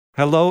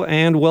Hello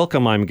and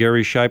welcome. I'm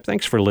Gary Shipe.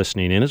 Thanks for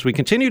listening in as we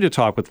continue to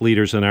talk with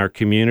leaders in our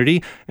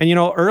community. And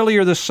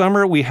earlier this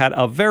summer, we had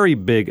a very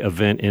big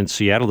event in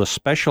Seattle, the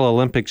Special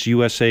Olympics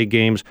USA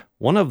Games.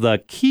 One of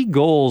the key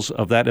goals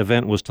of that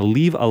event was to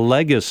leave a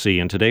legacy.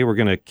 And today we're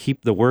going to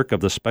keep the work of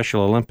the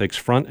Special Olympics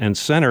front and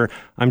center.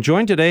 I'm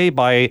joined today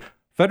by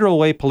Federal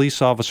Way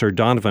Police Officer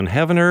Donovan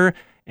Heavener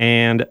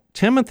and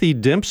Timothy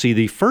Dempsey,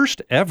 the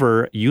first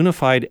ever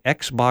unified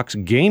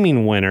Xbox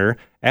gaming winner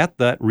at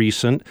that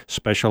recent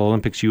Special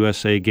Olympics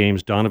USA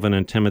Games. Donovan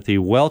and Timothy,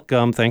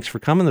 welcome. Thanks for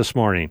coming this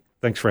morning.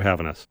 Thanks for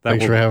having us.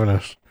 Thanks for having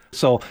us.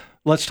 So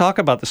let's talk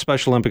about the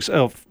Special Olympics.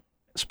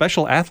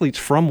 Special athletes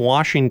from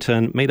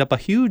Washington made up a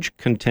huge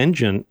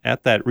contingent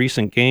at that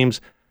recent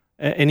Games.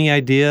 Any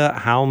idea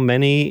how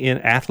many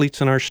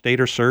athletes in our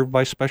state are served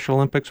by Special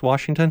Olympics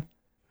Washington?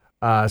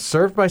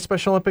 Served by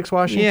Special Olympics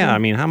Washington? Yeah, I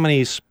mean, how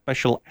many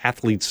special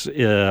athletes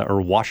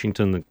or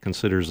Washington that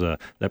considers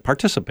that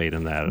participate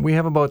in that? We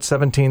have about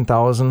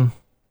 17,000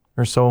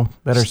 or so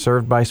that are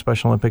served by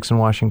Special Olympics in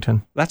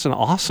Washington. That's an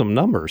awesome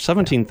number,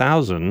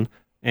 17,000.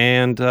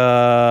 And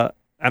I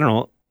don't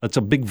know, it's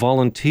a big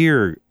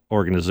volunteer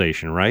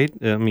organization, right?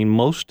 I mean,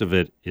 most of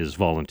it is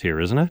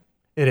volunteer, isn't it?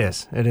 It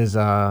is. It is.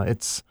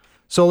 It's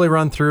solely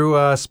run through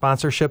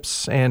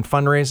sponsorships and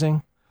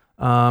fundraising.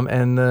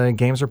 And the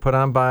games are put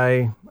on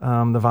by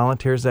the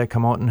volunteers that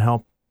come out and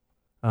help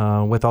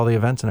with all the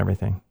events and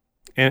everything.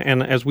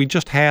 And as we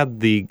just had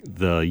the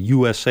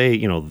USA,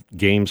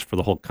 games for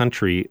the whole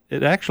country,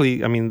 it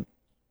actually, I mean,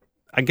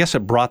 I guess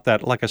it brought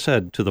that, like I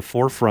said, to the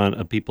forefront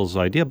of people's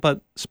idea.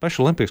 But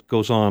Special Olympics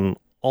goes on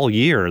all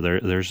year.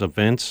 There's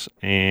events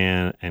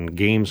and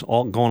games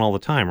all going all the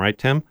time, right,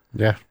 Tim?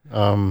 Yeah.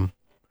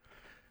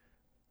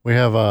 We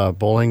have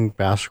bowling,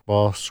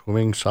 basketball,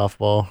 swimming,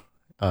 softball,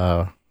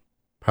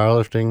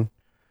 powerlifting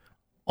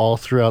all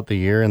throughout the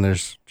year, and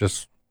there's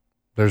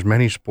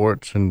many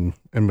sports in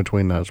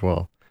between that as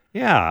well.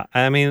 Yeah,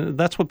 I mean,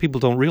 that's what people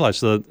don't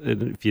realize.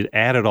 If you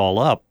add it all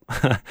up,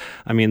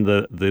 I mean,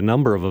 the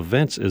number of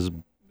events is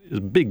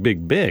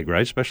big,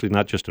 right? Especially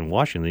not just in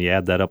Washington. You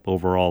add that up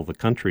over all the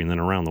country and then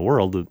around the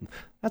world.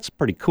 That's a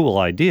pretty cool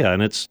idea.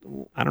 And it's,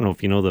 I don't know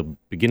if you know, the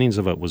beginnings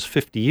of it was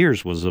 50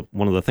 years was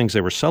one of the things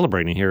they were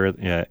celebrating here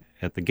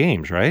at the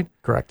Games, right?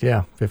 Correct,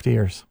 yeah, 50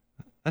 years.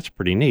 That's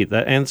pretty neat.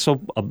 And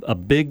so a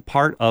big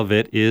part of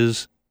it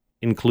is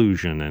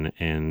inclusion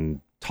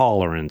and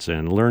tolerance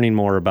and learning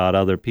more about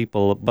other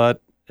people.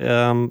 But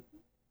there's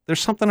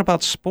something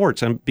about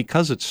sports. And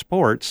because it's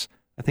sports,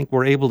 I think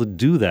we're able to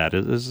do that.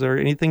 Is there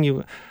anything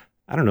you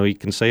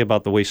can say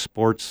about the way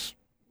sports,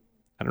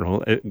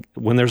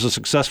 when there's a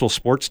successful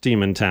sports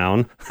team in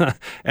town,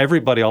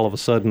 everybody all of a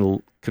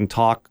sudden can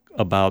talk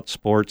about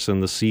sports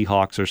and the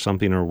Seahawks or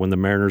something, or when the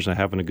Mariners are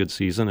having a good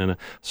season in a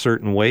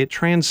certain way. It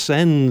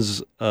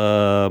transcends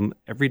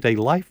everyday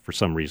life for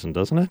some reason,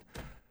 doesn't it?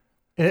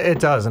 It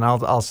does, and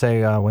I'll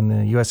say when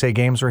the USA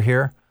Games were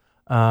here,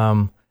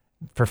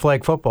 for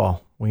flag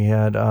football, we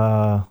had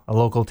a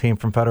local team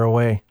from Federal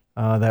Way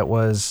that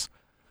was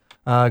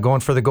going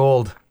for the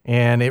gold,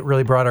 and it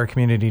really brought our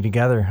community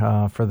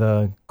together. For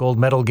the gold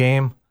medal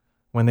game,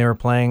 when they were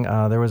playing,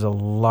 there was a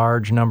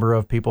large number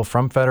of people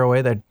from Federal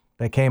Way that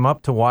came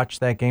up to watch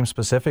that game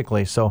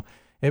specifically. So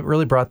it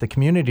really brought the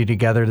community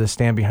together to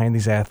stand behind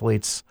these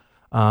athletes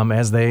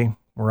as they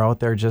were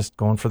out there just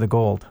going for the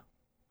gold.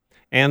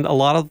 And a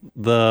lot of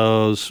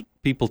those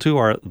people, too,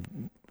 are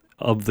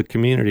of the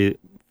community,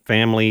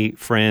 family,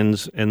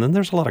 friends, and then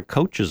there's a lot of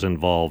coaches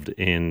involved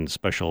in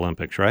Special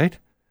Olympics, right?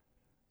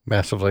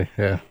 Massively,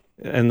 yeah.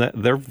 And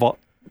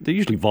they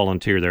usually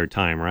volunteer their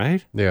time,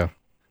 right? Yeah.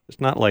 It's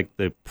not like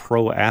the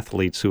pro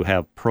athletes who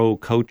have pro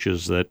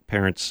coaches that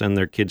parents send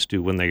their kids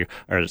to when they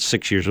are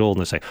 6 years old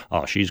and they say,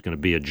 oh, she's going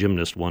to be a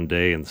gymnast one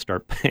day, and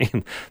start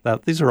paying.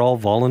 These are all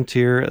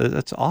volunteer.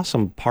 That's an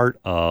awesome part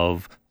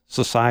of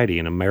society,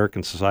 in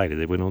American society,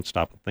 that we don't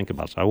stop and think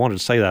about. So I wanted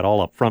to say that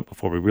all up front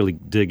before we really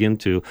dig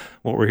into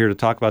what we're here to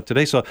talk about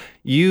today. So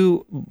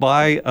you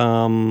buy,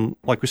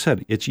 like we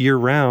said, it's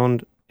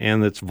year-round,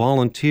 and it's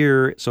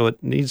volunteer, so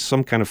it needs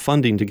some kind of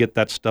funding to get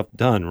that stuff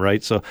done,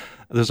 right? So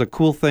there's a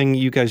cool thing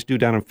you guys do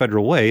down in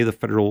Federal Way. The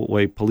Federal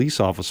Way police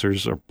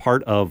officers are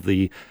part of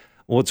the,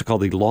 what's it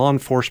called, the Law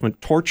Enforcement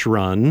Torch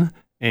Run,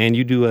 and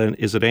you do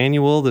is it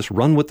annual, this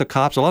Run with the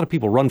Cops? A lot of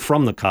people run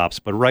from the cops,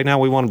 but right now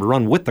we want them to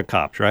run with the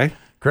cops, right?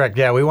 Correct,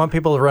 yeah. We want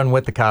people to run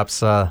with the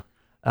cops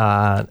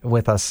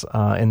with us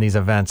in these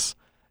events.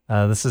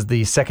 This is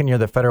the second year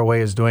that Federal Way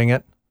is doing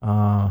it.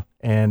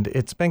 And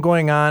it's been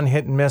going on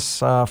hit and miss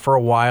for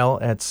a while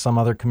at some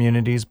other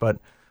communities, but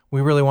we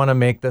really want to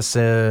make this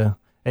an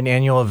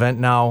annual event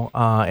now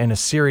in a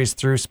series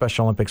through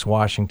Special Olympics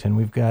Washington.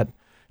 We've got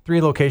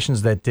 3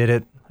 locations that did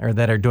it or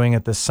that are doing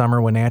it this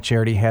summer. Wenatchee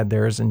already had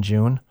theirs in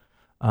June.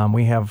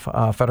 We have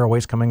Federal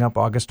Ways coming up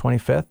August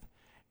 25th.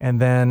 And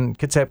then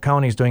Kitsap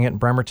County is doing it in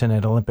Bremerton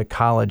at Olympic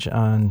College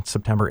on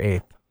September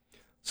 8th.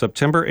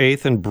 September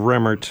 8th in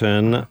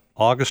Bremerton,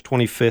 August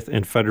 25th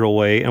in Federal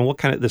Way. And what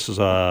kind of, this is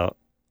a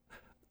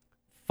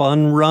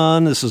fun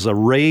run. This is a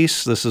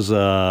race. This is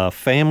a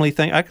family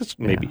thing. I guess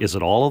maybe is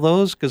it all of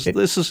those? Because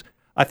this is.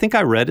 I think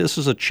I read this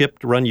is a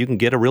chipped run. You can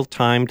get a real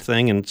timed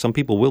thing, and some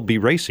people will be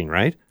racing,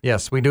 right?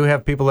 Yes, we do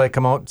have people that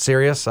come out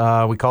serious.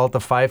 We call it the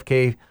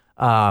 5K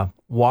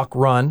walk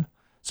run.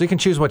 So you can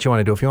choose what you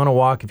want to do. If you want to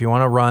walk, if you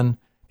want to run,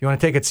 if you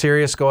want to take it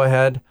serious, go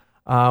ahead.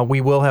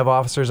 We will have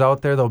officers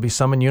out there. There'll be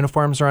some in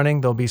uniforms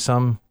running. There'll be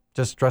some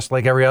just dressed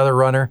like every other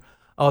runner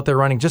out there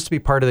running just to be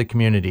part of the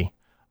community.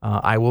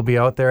 I will be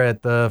out there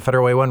at the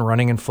Federal Way one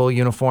running in full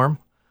uniform.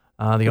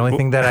 The only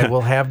thing that I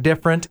will have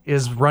different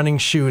is running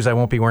shoes. I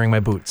won't be wearing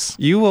my boots.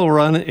 You will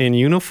run in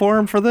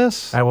uniform for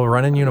this? I will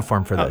run in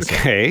uniform for this.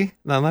 Okay.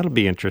 Now, that'll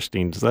be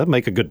interesting. That'll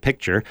make a good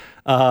picture.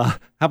 How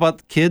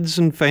about kids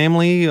and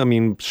family? I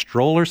mean,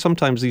 strollers,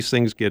 sometimes these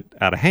things get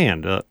out of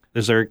hand.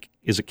 Is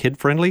it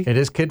kid-friendly? It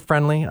is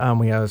kid-friendly.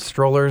 We have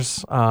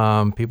strollers.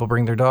 People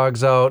bring their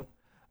dogs out.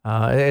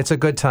 It's a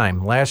good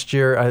time. Last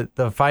year,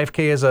 the 5K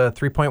is a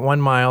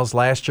 3.1 miles.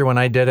 Last year when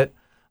I did it,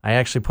 I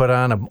actually put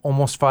on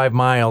almost 5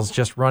 miles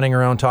just running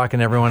around talking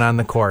to everyone on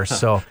the course.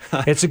 So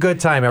it's a good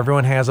time.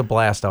 Everyone has a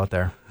blast out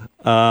there.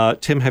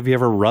 Tim, have you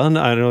ever run?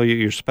 I know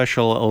you're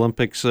Special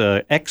Olympics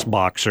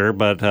ex-boxer,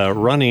 but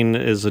running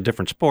is a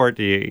different sport.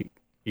 You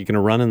going to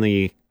run in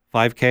the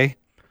 5K?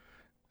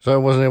 So I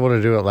wasn't able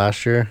to do it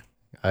last year.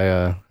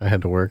 I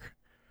had to work,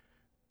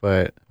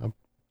 but I'm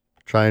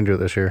trying to do it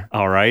this year.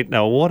 All right.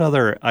 Now,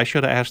 I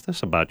should have asked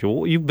this about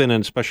you. You've been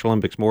in Special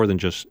Olympics more than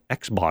just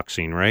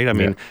X-boxing, right? I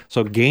mean,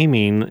 So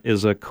gaming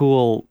is a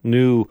cool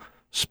new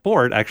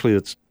sport, actually,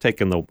 that's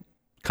taken the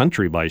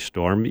country by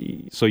storm.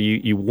 So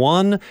you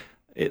won.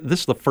 This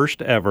is the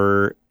first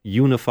ever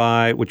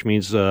unified, which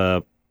means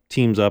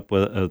teams up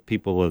with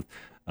people with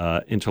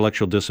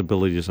intellectual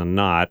disabilities and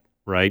not,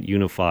 right?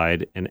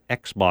 Unified and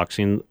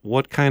X-boxing.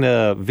 What kind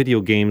of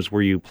video games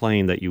were you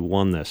playing that you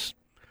won this?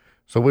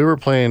 So we were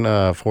playing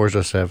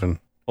Forza 7.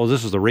 Oh,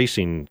 this is the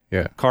racing,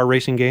 Yeah. car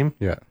racing game?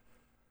 Yeah.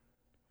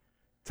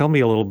 Tell me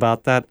a little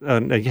about that.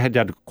 You had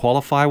to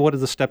qualify. What are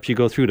the steps you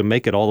go through to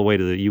make it all the way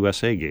to the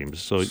USA games?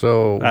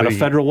 So at a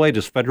Federal Way,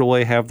 does Federal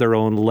Way have their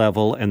own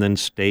level and then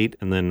state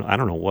and then I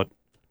don't know what?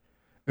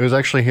 It was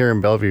actually here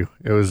in Bellevue.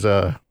 It was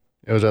at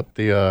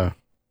the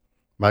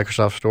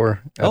Microsoft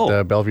store at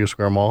the Bellevue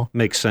Square Mall.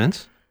 Makes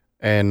sense.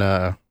 And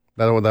that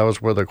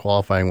was where the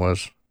qualifying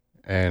was.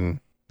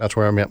 And that's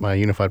where I met my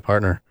unified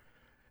partner.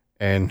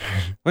 And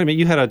wait a minute,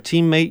 you had a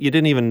teammate you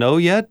didn't even know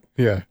yet?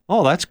 Yeah.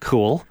 Oh, that's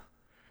cool.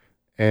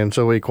 And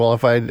so we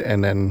qualified,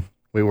 and then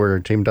we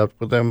were teamed up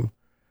with them,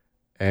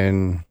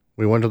 and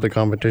we went to the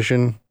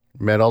competition,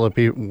 met all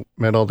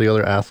the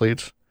other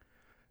athletes.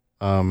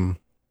 It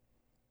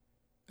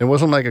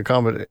wasn't like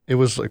it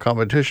was a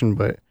competition,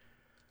 but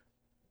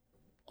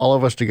all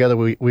of us together,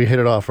 we hit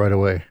it off right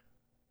away.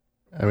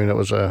 I mean, it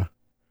was we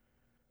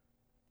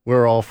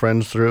were all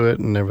friends through it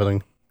and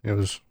everything. It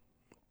was.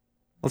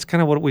 That's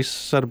kind of what we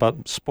said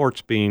about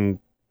sports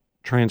being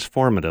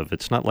transformative.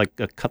 It's not like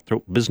a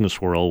cutthroat business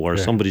world where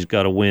somebody's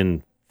got to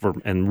win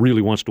and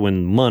really wants to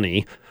win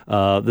money.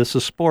 This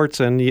is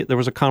sports, and there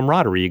was a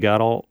camaraderie you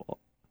got all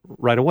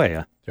right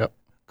away. Yep.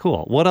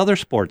 Cool. What other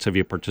sports have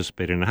you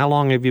participated in? How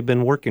long have you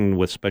been working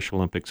with Special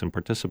Olympics and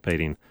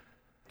participating?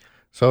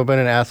 So I've been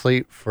an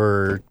athlete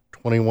for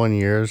 21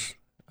 years.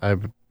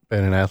 I've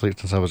been an athlete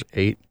since I was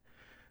 8.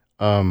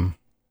 I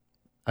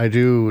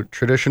do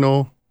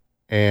traditional,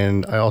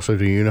 and I also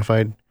do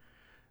unified.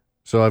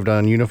 So I've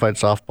done unified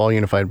softball,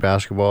 unified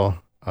basketball,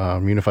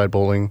 unified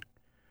bowling,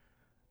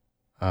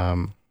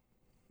 and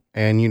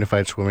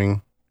unified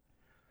swimming.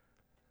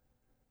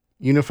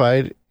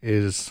 Unified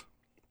is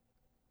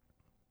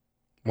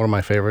one of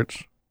my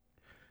favorites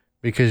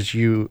because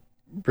you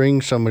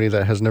bring somebody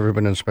that has never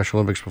been in Special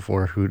Olympics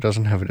before who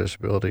doesn't have a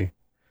disability,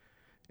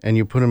 and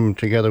you put them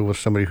together with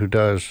somebody who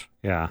does.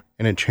 Yeah.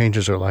 And it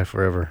changes their life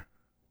forever.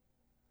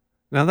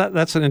 Now,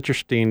 that's an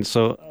interesting,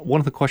 so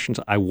one of the questions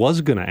I was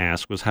going to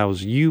ask was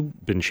how's you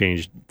been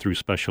changed through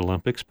Special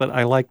Olympics, but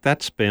I like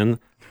that spin.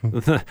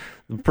 The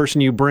person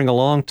you bring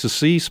along to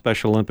see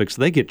Special Olympics,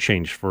 they get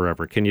changed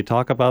forever. Can you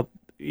talk about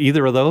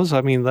either of those?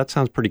 I mean, that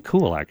sounds pretty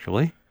cool,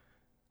 actually.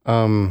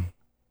 So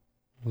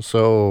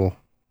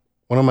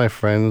one of my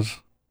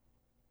friends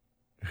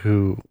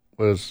who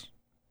was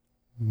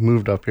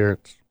moved up here,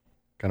 it's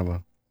kind of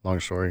a long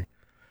story.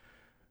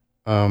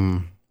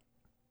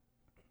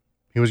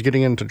 He was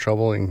getting into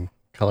trouble in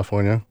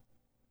California,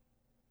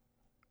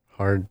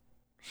 hard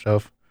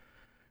stuff,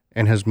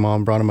 and his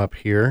mom brought him up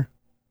here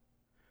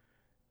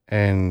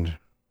and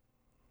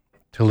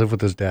to live with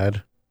his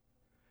dad.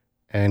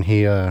 And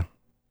he, one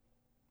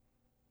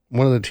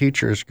of the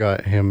teachers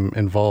got him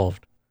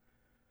involved,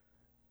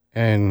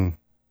 and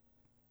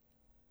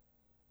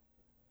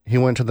he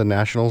went to the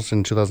Nationals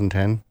in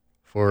 2010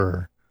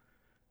 for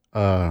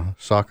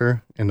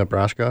soccer in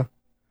Nebraska,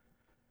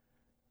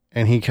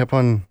 and he kept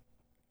on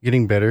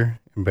getting better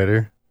and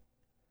better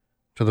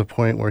to the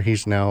point where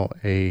he's now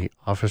a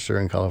officer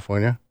in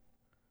California.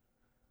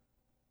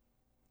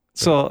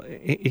 So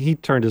he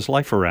turned his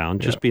life around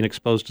just being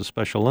exposed to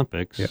Special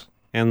Olympics. Yeah.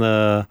 And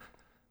the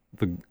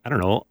I don't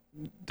know,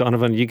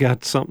 Donovan, you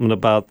got something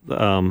about,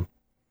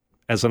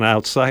 as an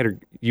outsider,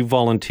 you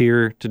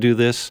volunteer to do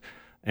this,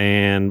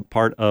 and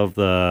part of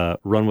the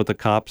Run with the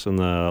Cops and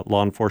the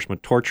Law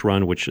Enforcement Torch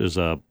Run, which is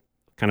a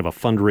kind of a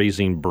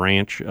fundraising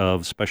branch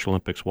of Special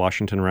Olympics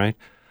Washington, right?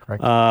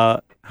 Correct.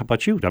 How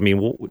about you? I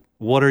mean,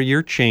 what are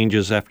your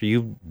changes after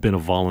you've been a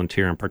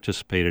volunteer and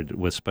participated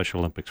with Special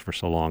Olympics for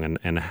so long,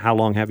 and how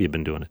long have you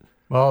been doing it?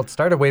 Well, it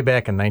started way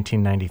back in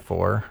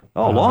 1994.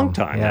 Oh, a long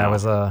time Yeah, now. I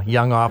was a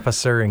young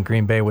officer in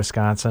Green Bay,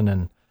 Wisconsin,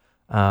 and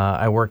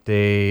I worked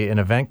an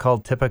event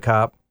called Tip a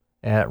Cop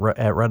at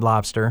Red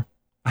Lobster.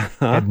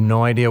 Had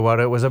no idea what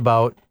it was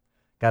about.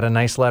 Got a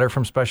nice letter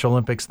from Special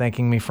Olympics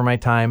thanking me for my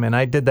time, and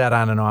I did that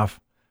on and off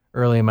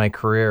early in my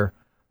career.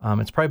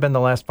 It's probably been the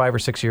last 5 or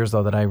 6 years,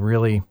 though, that I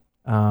really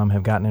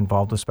have gotten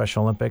involved with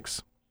Special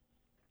Olympics.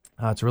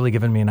 It's really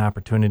given me an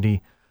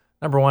opportunity.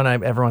 Number one,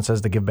 everyone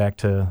says to give back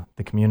to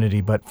the community,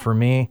 but for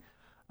me,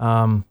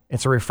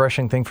 it's a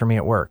refreshing thing for me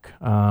at work.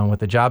 With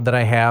the job that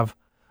I have,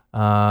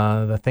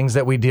 the things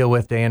that we deal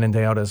with day in and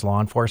day out as law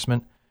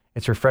enforcement,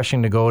 it's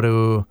refreshing to go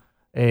to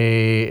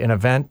an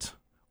event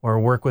or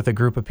work with a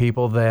group of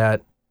people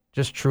that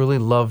just truly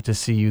love to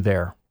see you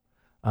there.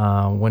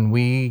 When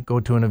we go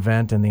to an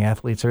event and the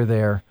athletes are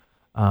there,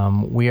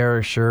 we are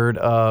assured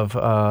of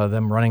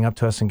them running up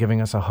to us and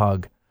giving us a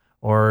hug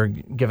or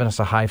giving us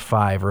a high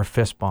five or a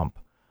fist bump.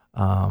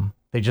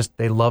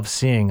 They love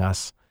seeing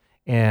us.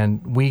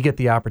 And we get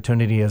the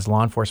opportunity as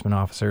law enforcement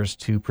officers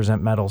to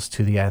present medals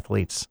to the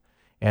athletes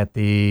at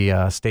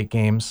the state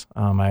games.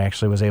 I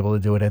actually was able to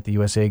do it at the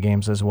USA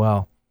games as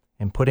well.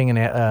 And putting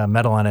a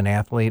medal on an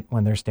athlete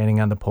when they're standing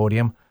on the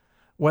podium,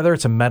 whether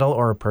it's a medal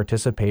or a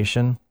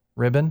participation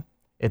ribbon,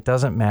 it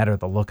doesn't matter.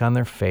 The look on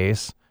their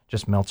face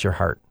just melts your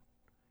heart.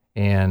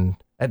 And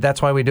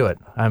that's why we do it.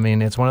 I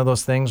mean, it's one of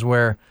those things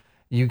where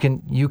you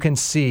can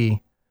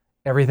see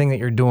everything that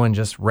you're doing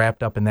just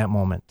wrapped up in that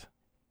moment.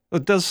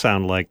 It does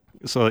sound like,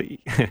 so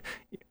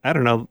I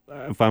don't know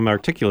if I'm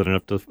articulate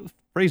enough to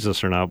phrase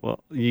this or not.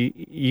 Well,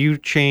 you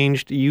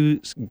changed,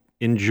 you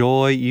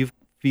enjoy, you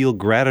feel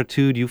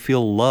gratitude, you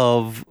feel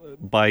love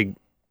by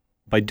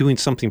doing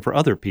something for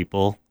other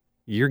people.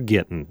 You're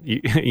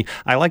getting.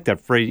 I like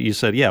that phrase you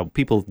said. Yeah,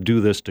 people do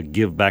this to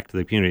give back to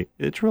the community.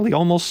 It's really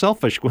almost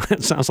selfish.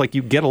 It sounds like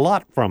you get a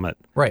lot from it.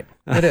 Right.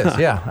 It is.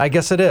 Yeah, I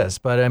guess it is.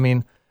 But I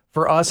mean,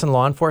 for us in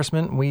law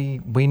enforcement, we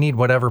need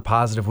whatever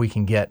positive we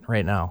can get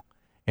right now.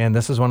 And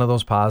this is one of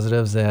those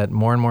positives that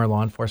more and more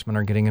law enforcement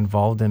are getting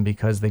involved in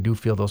because they do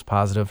feel those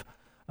positive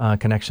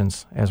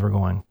connections as we're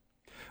going.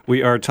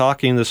 We are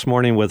talking this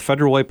morning with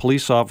Federal Way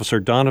Police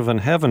Officer Donovan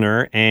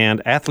Heavener and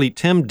athlete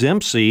Tim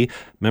Dempsey,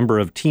 member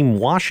of Team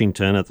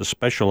Washington at the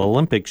Special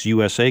Olympics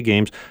USA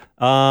Games.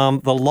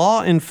 The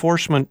Law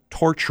Enforcement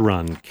Torch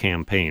Run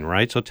campaign,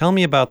 right? So tell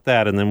me about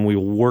that, and then we'll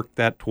work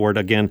that toward,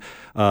 again,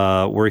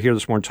 we're here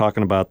this morning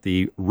talking about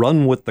the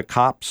Run with the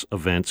Cops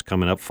events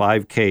coming up,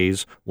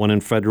 5Ks, one in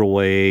Federal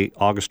Way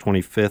August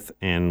 25th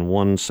and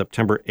one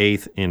September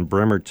 8th in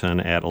Bremerton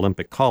at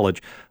Olympic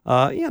College.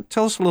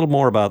 Tell us a little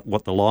more about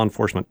what the Law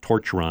Enforcement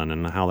Torch Run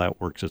and how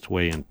that works its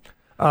way in.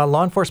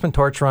 Law Enforcement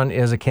Torch Run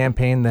is a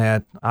campaign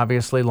that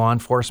obviously law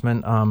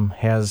enforcement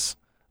has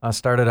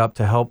started up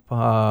to help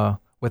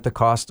with the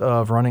cost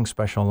of running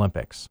Special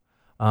Olympics.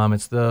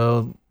 Brings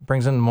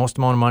in the most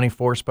amount of money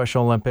for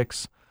Special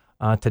Olympics.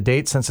 To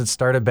date, since it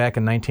started back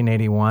in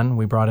 1981,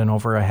 we brought in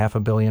over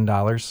 $500 million.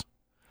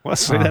 Well,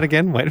 say that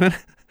again. Wait a minute.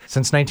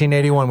 Since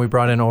 1981, we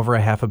brought in over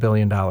 $500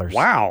 million.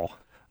 Wow.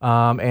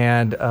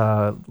 And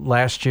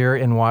last year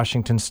in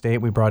Washington State,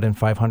 we brought in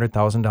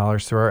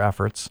 $500,000 through our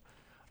efforts.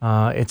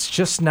 It's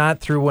just not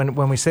through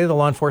when we say the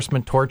Law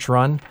Enforcement Torch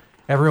Run,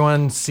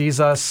 everyone sees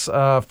us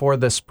for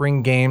the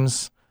spring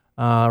games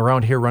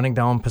around here running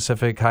down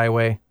Pacific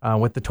Highway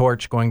with the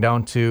torch, going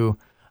down to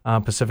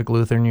Pacific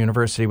Lutheran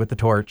University with the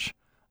torch.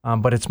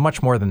 But it's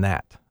much more than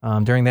that.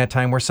 During that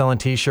time, we're selling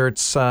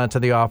T-shirts to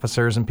the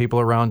officers and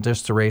people around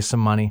just to raise some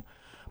money.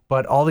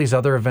 But all these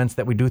other events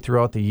that we do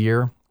throughout the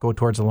year go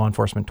towards the Law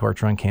Enforcement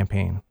Torch Run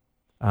campaign.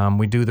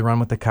 We do the Run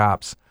with the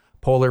Cops.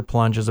 Polar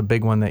Plunge is a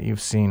big one that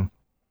you've seen.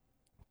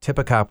 Tip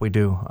a Cop we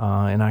do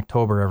in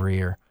October every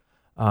year.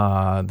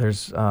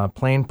 There's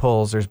plane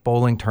pulls, there's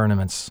bowling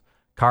tournaments,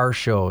 car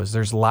shows.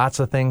 There's lots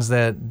of things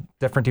that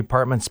different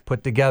departments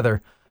put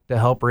together to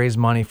help raise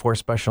money for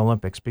Special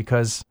Olympics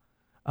because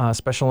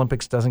Special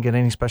Olympics doesn't get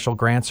any special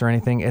grants or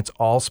anything. It's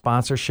all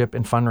sponsorship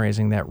and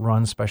fundraising that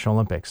runs Special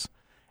Olympics.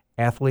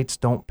 Athletes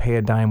don't pay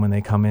a dime when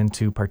they come in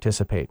to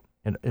participate.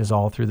 It is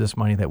all through this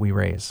money that we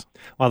raise.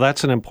 Well,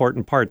 that's an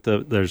important part.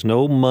 There's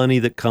no money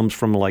that comes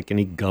from like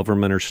any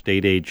government or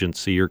state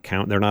agency or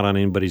count. They're not on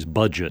anybody's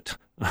budget.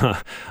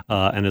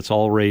 And it's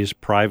all raised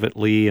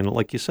privately. And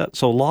like you said,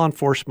 so law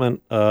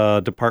enforcement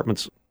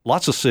departments,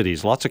 lots of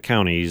cities, lots of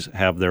counties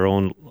have their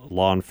own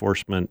law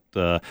enforcement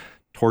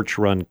torch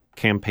run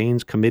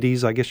campaigns,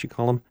 committees, I guess you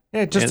call them.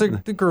 Yeah, just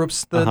the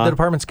groups, the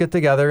departments get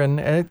together and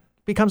it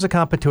becomes a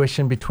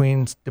competition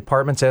between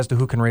departments as to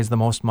who can raise the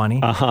most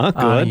money on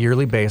a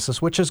yearly basis,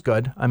 which is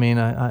good. I mean,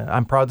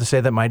 I'm proud to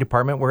say that my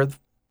department, we're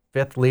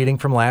fifth leading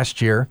from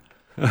last year.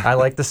 I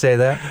like to say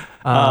that.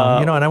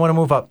 And I want to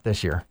move up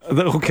this year.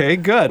 Okay,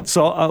 good.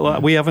 So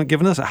we haven't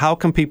given this. How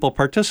can people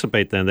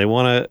participate then? They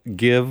want to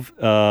give,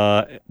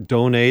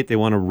 donate. They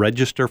want to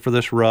register for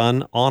this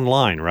run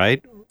online,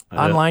 right?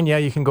 Online, yeah,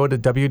 you can go to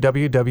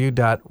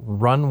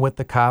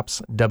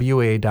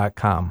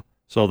www.runwiththecopswa.com.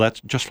 So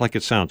that's just like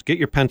it sounds. Get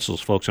your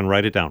pencils, folks, and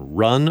write it down.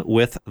 Run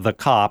with the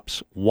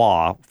Cops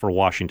WA for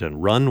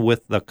Washington.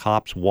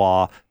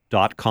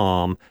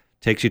 Runwiththecopswa.com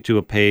takes you to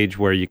a page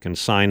where you can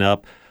sign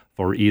up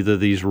for either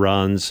of these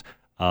runs,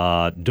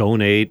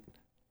 donate,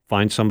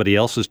 find somebody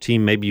else's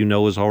team maybe you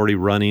know is already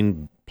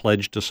running,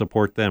 pledge to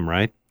support them,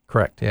 right?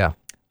 Correct, yeah.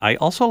 I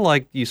also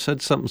like you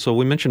said something. So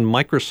we mentioned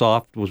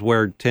Microsoft was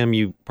where, Tim,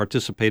 you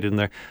participated in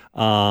there.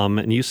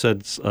 And you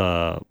said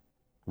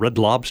Red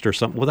Lobster,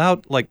 something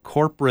without like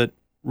corporate,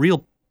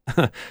 real,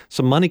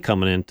 some money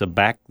coming in to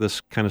back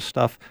this kind of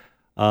stuff.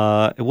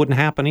 It wouldn't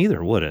happen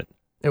either, would it?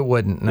 It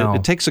wouldn't, no.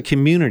 It takes a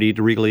community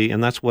to really,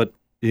 and that's what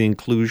the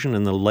inclusion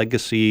and the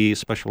legacy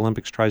Special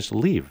Olympics tries to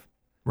leave.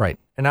 Right.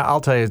 And I'll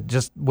tell you,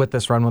 just with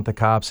this Run with the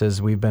Cops,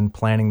 is we've been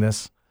planning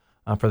this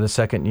for the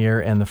second year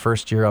and the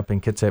first year up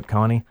in Kitsap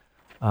County.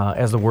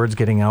 As the word's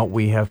getting out,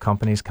 we have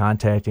companies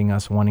contacting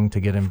us wanting to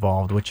get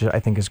involved, which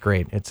I think is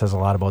great. It says a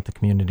lot about the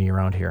community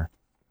around here.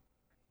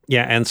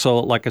 Yeah, and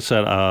so like I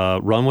said,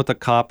 Run with the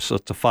Cops,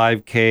 it's a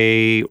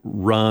 5K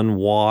run,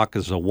 walk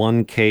is a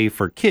 1K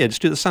for kids.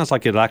 Dude, it sounds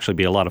like it'd actually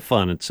be a lot of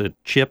fun. It's a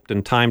chipped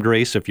and timed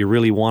race if you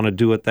really want to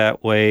do it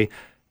that way.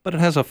 But it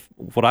has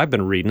what I've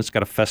been reading, it's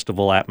got a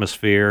festival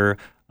atmosphere.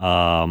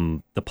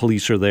 The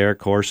police are there, of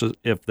course.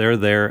 If they're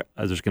there,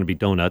 there's going to be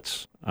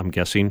donuts, I'm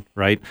guessing,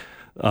 right?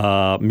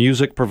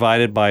 Music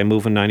provided by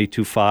Movin'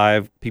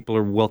 92.5. People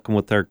are welcome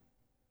with their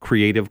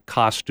creative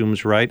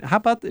costumes, right? How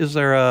about,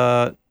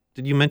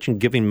 did you mention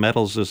giving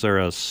medals? Is there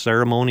a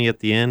ceremony at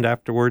the end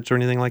afterwards or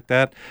anything like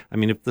that? I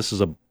mean, if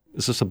is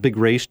this a big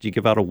race? Do you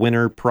give out a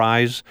winner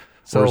prize?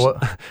 So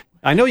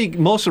I know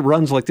most of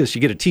runs like this,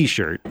 you get a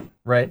T-shirt.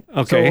 Right.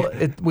 Okay.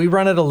 So we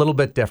run it a little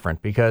bit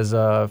different because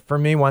for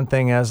me, one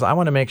thing is I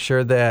want to make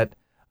sure that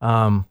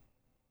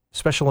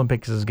Special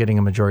Olympics is getting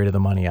a majority of the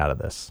money out of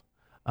this.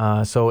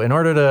 So in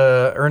order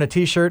to earn a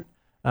T-shirt,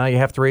 you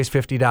have to raise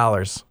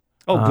 $50.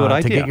 Oh, good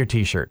idea. To get your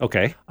T-shirt.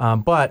 Okay.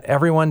 But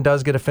everyone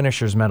does get a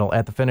finisher's medal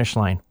at the finish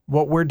line.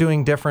 What we're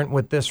doing different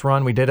with this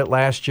run, we did it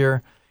last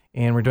year,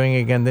 and we're doing it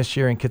again this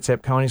year, and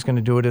Kitsap County is going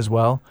to do it as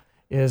well,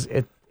 is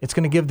it's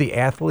going to give the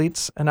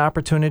athletes an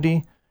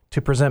opportunity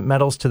to present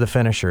medals to the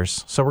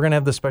finishers. So we're going to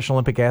have the Special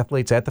Olympic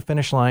athletes at the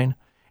finish line,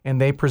 and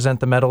they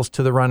present the medals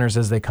to the runners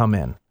as they come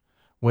in,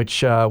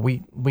 which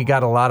we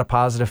got a lot of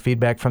positive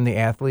feedback from the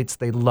athletes.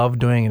 They love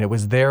doing it. It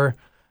was their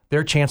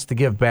chance to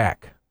give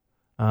back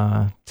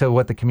to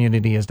what the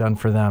community has done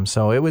for them.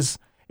 So it was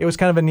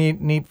kind of a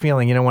neat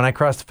feeling. You know, when I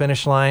crossed the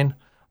finish line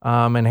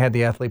and had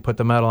the athlete put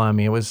the medal on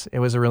me, it was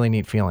a really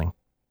neat feeling.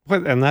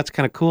 Well, and that's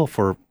kind of cool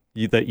for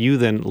you that you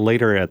then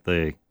later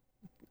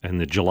in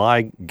the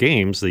July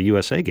games, the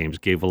USA games,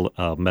 gave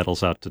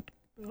medals out to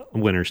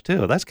winners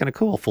too. That's kind of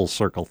cool, full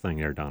circle thing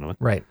there, Donovan.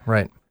 Right.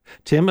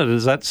 Tim,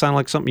 does that sound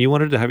like something you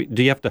wanted to have?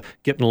 Do you have to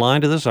get in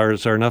line to this, or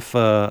is there enough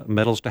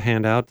medals to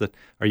hand out?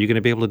 Are you going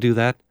to be able to do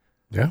that?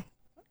 Yeah.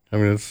 I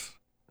mean,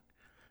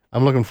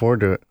 I'm looking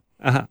forward to it.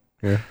 Uh-huh.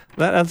 Yeah.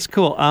 That's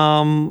cool.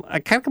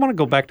 I kind of want to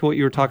go back to what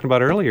you were talking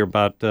about earlier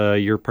about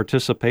your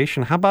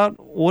participation. How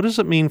about, what does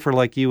it mean for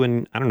like you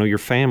and, I don't know, your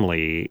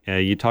family?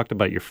 You talked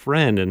about your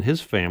friend and his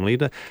family.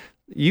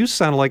 You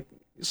sound like,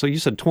 so you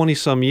said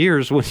 20-some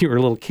years when you were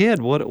a little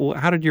kid.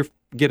 How did you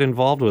get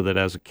involved with it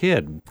as a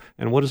kid?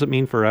 And what does it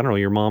mean for, I don't know,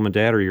 your mom and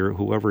dad or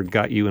whoever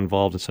got you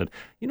involved and said,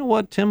 you know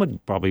what, Tim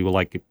would probably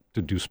like it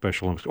to do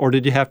Special Olympics? Or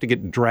did you have to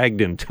get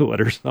dragged into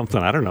it or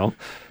something? I don't know.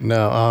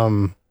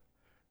 No.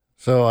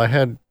 So I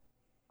had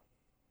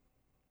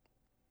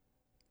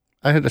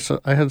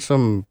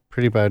some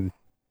pretty bad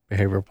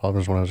behavioral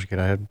problems when I was a kid.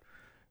 I had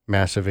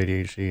massive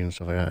ADHD and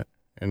stuff like that.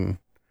 And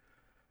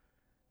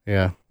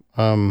yeah,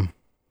 but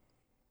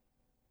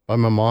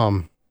my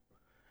mom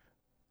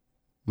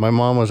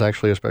was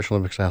actually a Special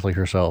Olympics athlete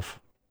herself.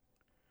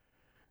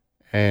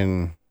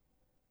 And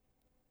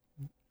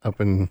up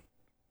in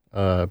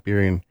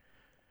Burien,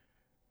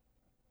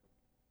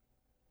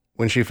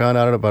 when she found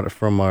out about it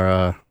from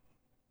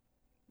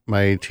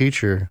my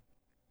teacher,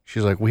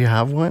 she's like, "We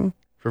have one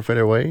for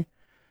featherweight?"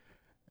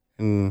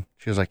 And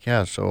she was like,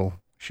 "Yeah." So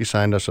she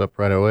signed us up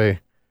right away.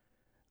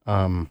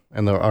 And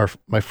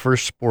my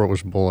first sport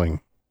was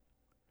bowling,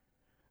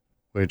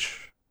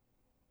 which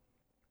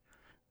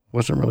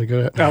wasn't really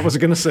good at. I was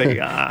going to say,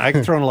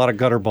 I've thrown a lot of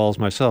gutter balls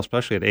myself,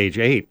 especially at age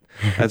 8.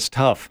 That's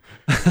tough.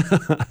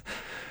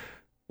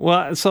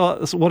 Well,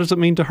 so what does it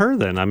mean to her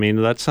then? I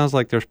mean, that sounds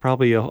like there's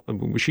probably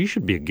she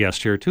should be a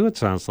guest here too. It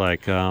sounds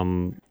like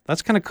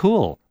that's kind of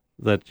cool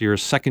that you're a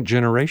second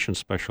generation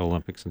Special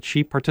Olympics and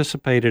she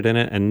participated in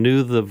it and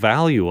knew the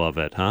value of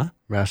it, huh?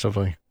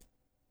 Massively.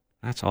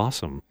 That's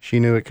awesome. She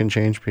knew it can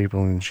change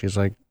people, and she's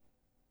like,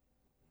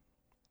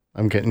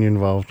 "I'm getting you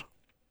involved."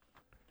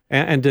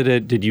 And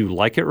did you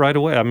like it right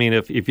away? I mean,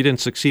 if you didn't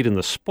succeed in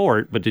the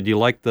sport, but did you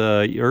like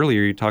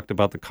earlier you talked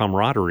about the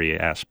camaraderie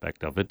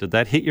aspect of it. Did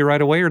that hit you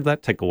right away, or did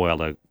that take a while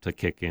to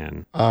kick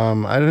in?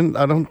 I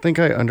don't think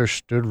I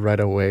understood right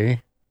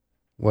away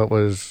what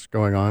was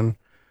going on,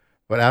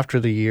 but after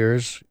the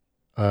years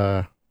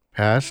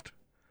passed,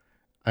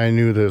 I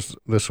knew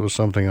this was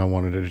something I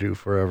wanted to do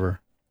forever.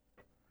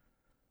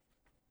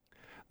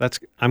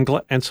 I'm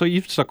glad, and so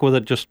you've stuck with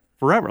it just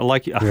forever.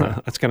 Like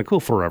that's kind of cool.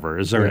 Forever.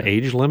 Is there an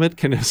age limit?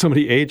 Can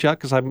somebody age out?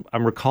 Because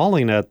I'm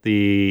recalling at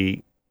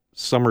the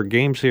summer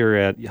games here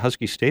at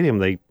Husky Stadium,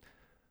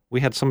 we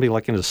had somebody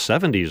like in his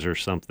 70s or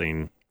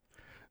something.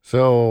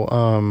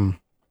 So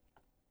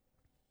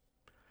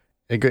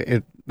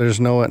there's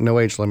no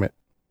age limit.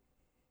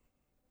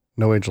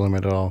 No age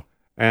limit at all.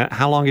 And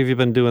how long have you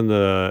been doing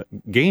the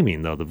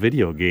gaming though, the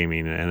video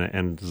gaming,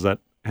 and does that?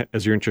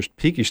 As your interest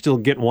peak, you still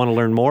want to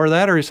learn more of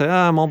that, or you say,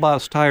 I'm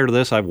almost tired of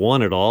this. I've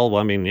won it all.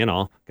 Well, I mean,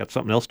 got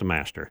something else to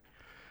master.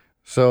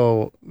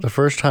 So the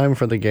first time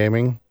for the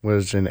gaming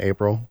was in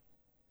April.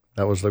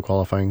 That was the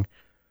qualifying.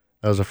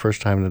 That was the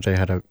first time that they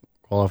had a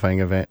qualifying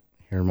event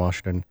here in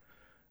Washington.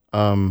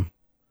 But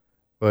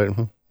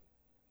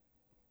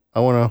I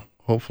want to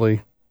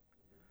hopefully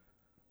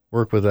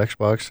work with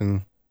Xbox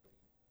and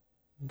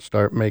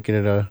start making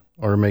it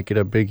make it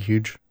a big,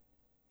 huge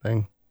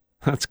thing.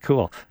 That's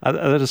cool.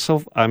 That is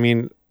so. I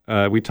mean,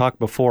 we talked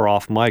before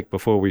off mic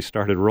before we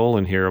started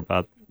rolling here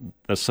about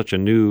that's such a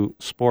new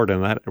sport,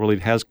 and that really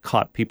has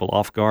caught people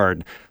off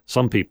guard.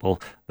 Some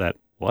people that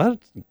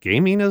what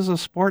gaming is a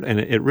sport, and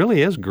it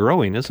really is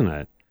growing, isn't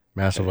it?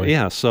 Massively.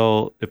 Yeah.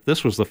 So if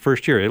this was the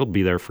first year, it'll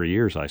be there for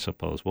years, I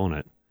suppose, won't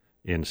it?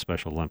 In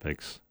Special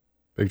Olympics.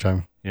 Big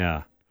time.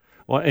 Yeah.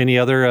 Well, any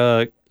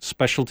other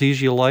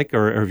specialties you like,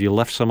 or have you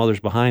left some others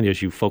behind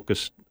as you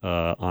focus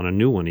on a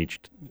new one each?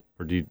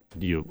 Or do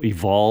you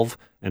evolve,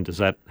 and does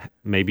that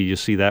maybe you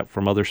see that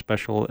from other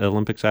Special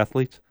Olympics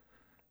athletes?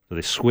 Do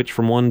they switch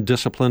from one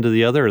discipline to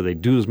the other, or they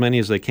do as many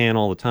as they can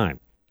all the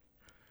time?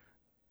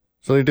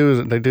 So they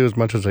do as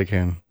much as they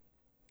can.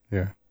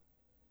 Yeah.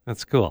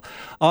 That's cool.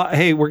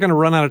 Hey, we're going to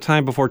run out of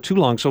time before too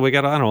long, so we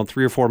got,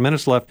 3 or 4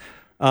 minutes left.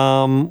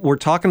 We're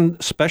talking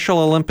Special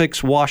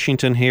Olympics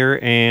Washington here,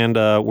 and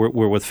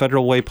we're with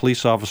Federal Way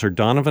Police Officer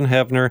Donovan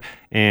Hevner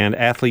and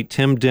athlete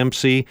Tim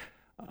Dempsey.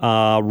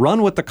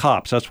 Run with the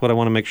Cops. That's what I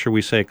want to make sure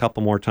we say a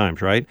couple more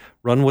times, right?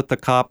 Run with the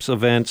Cops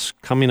events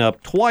coming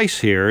up twice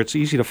here. It's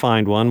easy to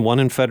find one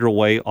in Federal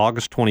Way,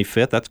 August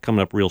 25th. That's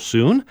coming up real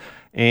soon.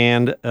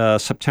 And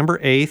September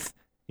 8th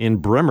in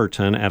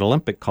Bremerton at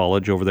Olympic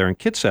College over there in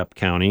Kitsap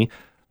County.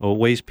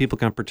 Ways people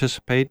can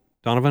participate,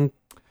 Donovan?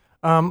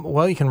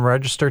 Well, you can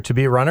register to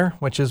be a runner,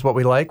 which is what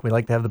we like. We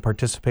like to have the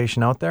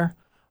participation out there.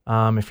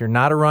 If you're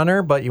not a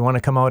runner, but you want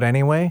to come out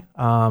anyway,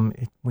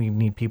 we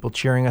need people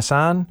cheering us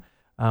on.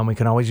 We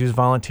can always use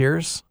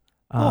volunteers,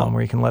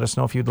 where you can let us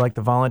know if you'd like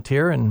to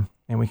volunteer, and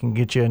we can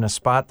get you in a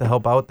spot to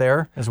help out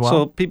there as well.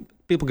 So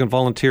people can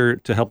volunteer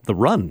to help the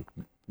run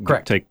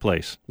take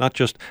place, not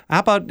just. How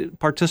about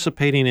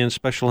participating in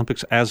Special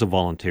Olympics as a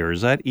volunteer?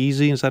 Is that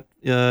easy? Is that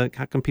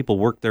how can people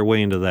work their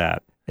way into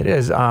that? It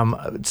is.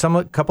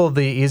 A couple of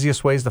the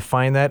easiest ways to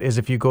find that is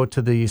if you go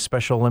to the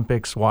Special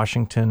Olympics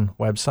Washington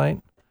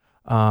website,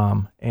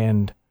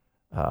 and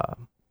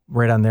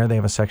right on there they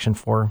have a section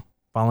for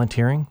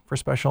volunteering for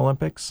Special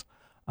Olympics.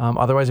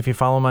 Otherwise, if you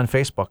follow them on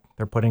Facebook,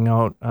 they're putting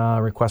out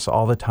requests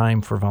all the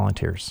time for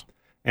volunteers.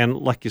 And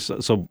like you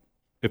said, so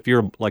if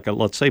you're like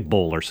let's say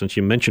bowler, since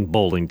you mentioned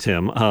bowling,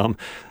 Tim,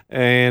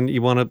 and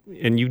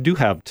you do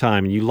have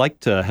time and you like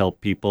to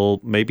help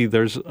people, maybe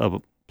there's a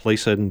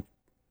place in,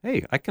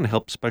 hey, I can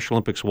help Special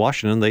Olympics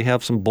Washington. They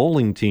have some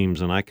bowling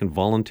teams, and I can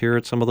volunteer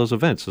at some of those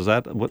events. Is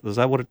that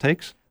what it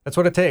takes? That's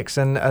what it takes.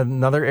 And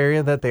another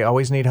area that they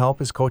always need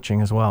help is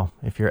coaching as well.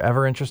 If you're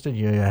ever interested,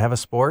 you have a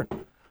sport,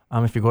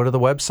 if you go to the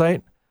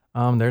website,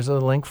 there's a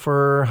link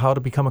for how to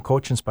become a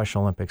coach in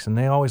Special Olympics, and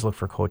they always look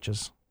for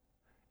coaches.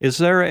 Is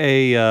there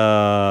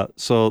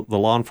so the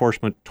law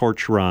enforcement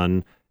torch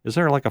run, is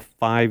there like a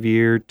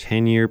 5-year,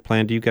 10-year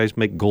plan? Do you guys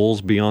make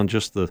goals beyond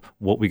just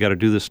what we got to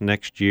do this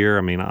next year?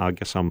 I mean, I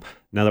guess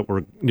now that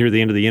we're near the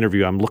end of the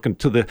interview, I'm looking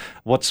to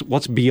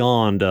what's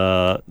beyond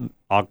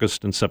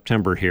August and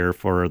September here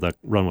for the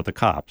Run with the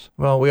Cops.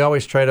 Well, we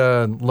always try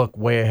to look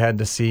way ahead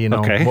to see,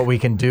 what we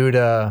can do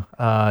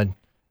to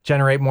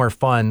generate more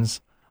funds.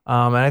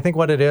 And I think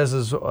what it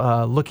is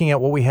looking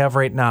at what we have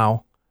right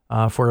now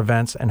for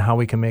events and how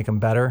we can make them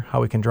better,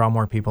 how we can draw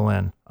more people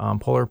in.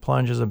 Polar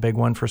plunge is a big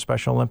one for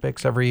Special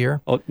Olympics every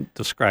year. Oh,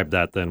 describe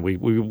that then. We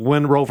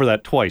went over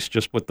that twice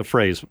just with the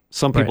phrase.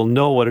 Some people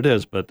know what it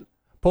is, but...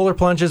 Polar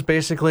plunge is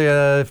basically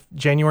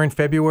January and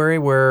February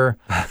where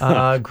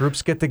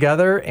groups get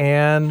together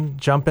and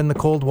jump in the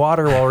cold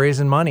water while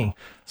raising money.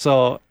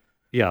 So,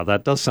 yeah,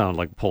 that does sound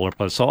like polar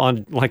plunge. So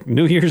on like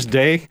New Year's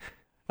Day...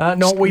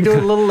 No, we do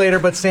it a little later,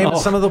 but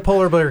some of the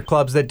polar bear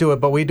clubs that do it,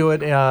 but we do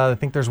it, I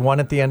think there's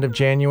one at the end of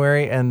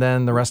January, and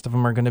then the rest of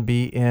them are going to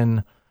be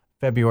in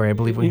February. I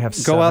believe we have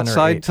 7 Go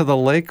outside or 8. to the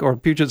lake or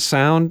Puget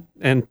Sound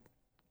and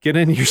get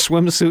in your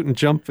swimsuit and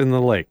jump in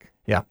the lake.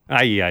 Yeah.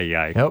 Aye, aye,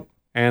 aye. Yep.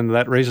 And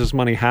that raises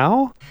money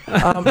how?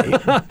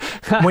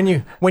 When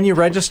you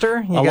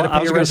register, you got to pay I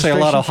was your going to say a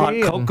lot of hot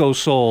registration fee and- cocoa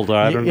sold.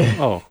 I don't know.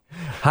 Oh.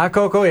 Hot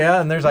cocoa,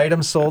 yeah, and there's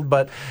items sold,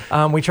 but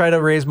we try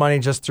to raise money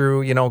just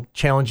through,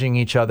 challenging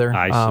each other,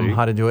 I see.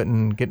 how to do it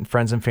and getting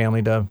friends and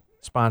family to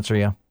sponsor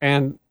you.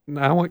 And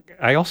now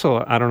I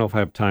also, I don't know if I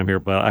have time here,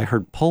 but I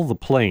heard pull the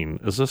plane.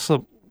 Is this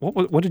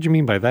what did you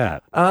mean by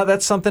that?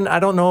 That's something, I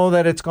don't know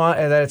that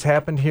it's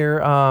happened here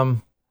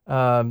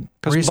Because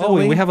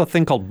recently. Boeing, we have a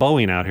thing called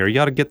Boeing out here. You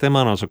ought to get them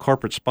on as a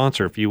corporate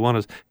sponsor if you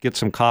want to get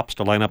some cops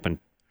to line up and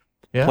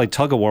play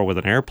tug of war with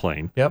an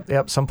airplane.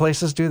 Yep. Some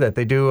places do that.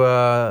 They do.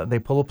 They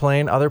pull a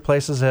plane. Other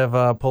places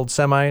have pulled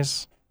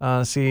semis.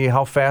 See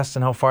how fast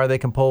and how far they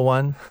can pull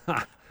one.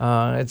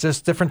 It's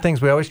just different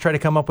things. We always try to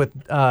come up with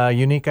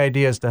unique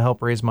ideas to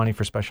help raise money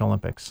for Special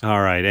Olympics.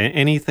 All right.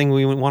 Anything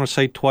we want to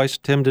say twice,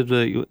 Tim?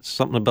 Did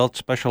something about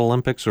Special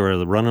Olympics or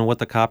the running with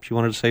the cops you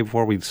wanted to say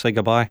before we say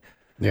goodbye?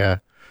 Yeah.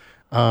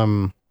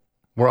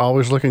 We're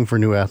always looking for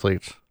new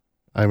athletes.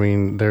 I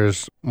mean,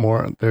 there's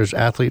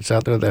athletes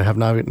out there that have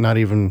not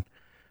even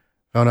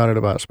found out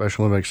about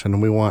Special Olympics,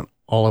 and we want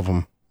all of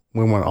them.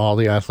 We want all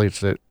the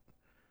athletes we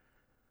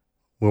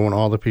want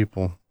all the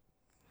people.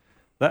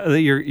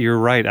 You're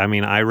right. I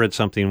mean, I read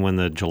something when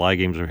the July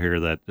games are here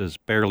that is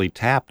barely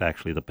tapped,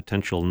 actually. The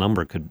potential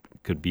number could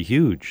be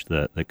huge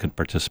that could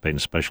participate in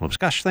Special Olympics.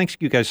 Gosh, thanks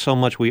you guys so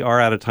much. We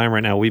are out of time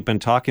right now. We've been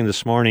talking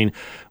this morning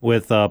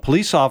with a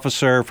police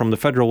officer from the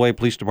Federal Way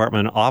Police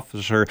Department,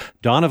 Officer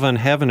Donovan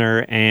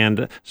Heavener,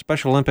 and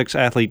Special Olympics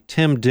athlete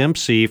Tim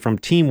Dempsey from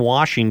Team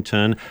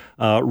Washington,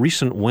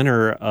 recent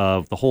winner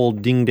of the whole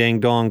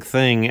ding-dang-dong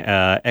thing,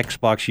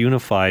 Xbox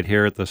Unified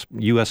here at the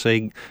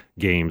USA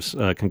Games.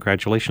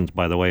 Congratulations,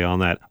 by the way, on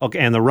that. Okay,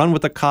 and the Run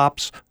with the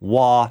Cops,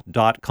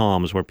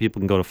 WA.com is where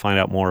people can go to find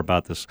out more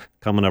about this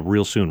coming up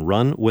real soon.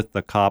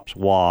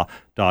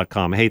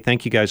 RunWithTheCopsWA.com. Hey,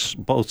 thank you guys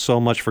both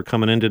so much for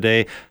coming in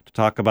today to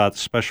talk about the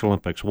Special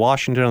Olympics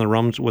Washington and the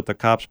Run with the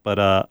Cops, but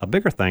a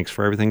bigger thanks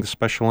for everything the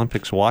Special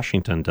Olympics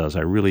Washington does.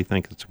 I really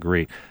think it's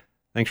great.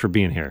 Thanks for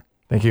being here.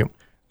 Thank you.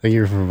 Thank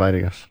you for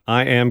inviting us.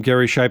 I am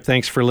Gary Shipe.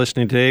 Thanks for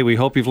listening today. We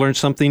hope you've learned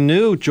something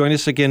new. Join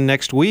us again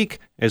next week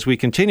as we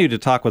continue to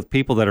talk with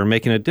people that are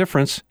making a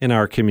difference in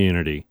our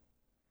community.